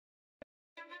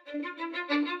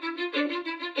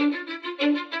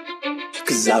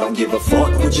Cause I don't give a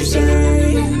fuck what you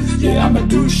say. Yeah, I'ma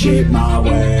do shit my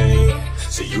way.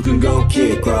 So you can go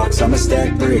kick rocks, I'ma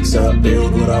stack bricks up,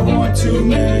 build what I want to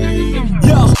make.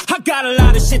 Yo, I got a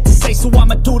lot of shit to say, so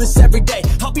I'ma do this every day.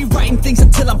 I'll be writing things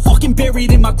until I'm fucking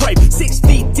buried in my grave. 6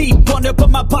 feet deep under,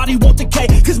 but my body won't decay.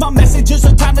 Cause my messages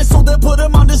are timeless, so they'll put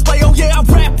them on display. Oh yeah, I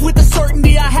rap with a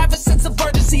certainty, I have a sense of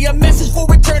urgency. A message for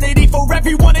eternity, for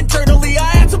everyone internally. I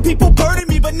had some people burning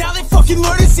me, but now they fucking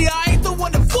learn to see I ain't the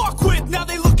one to fuck with, now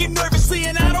they looking nervously.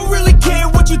 And I don't really care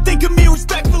what you think of me,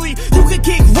 respectfully. You can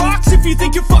kick rocks if you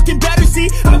think you're fucking better, see.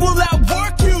 I will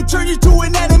outwork you, turn you to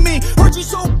an enemy. Hurt you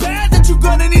so bad that you're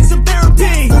gonna need some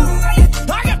therapy.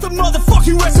 I got the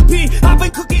motherfucking recipe, I've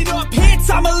been cooking up hits,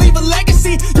 I'ma leave a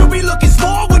legacy. You'll be looking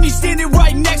small when you're standing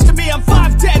right next to me. I'm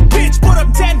 5'10", bitch, but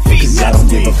I'm 10 feet. Cause I don't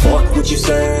give a fuck what you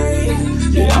say.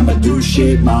 Yeah, I'ma do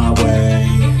shit my way.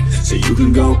 So you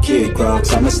can go kick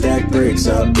rocks, I'ma stack bricks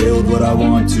up, build what I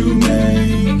want to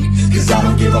make. Cause I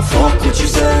don't give a fuck what you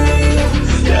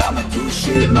say. Yeah, I'ma do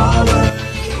shit my way.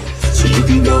 So you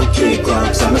can go kick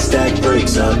rocks, I'ma stack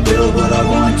bricks up, build what I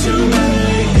want to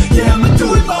make. Yeah, I'ma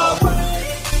do it my way.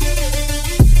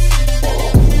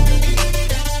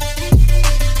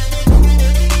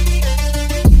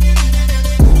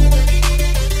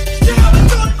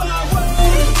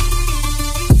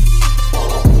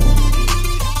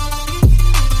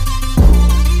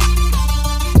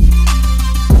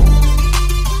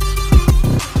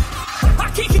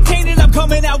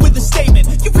 Coming out with a statement.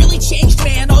 You really changed,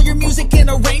 man, all your music and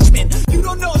arrangement. You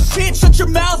don't know shit, shut your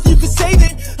mouth, you can save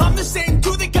it. I'm the same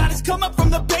dude that got his come up from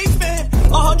the basement.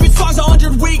 100 songs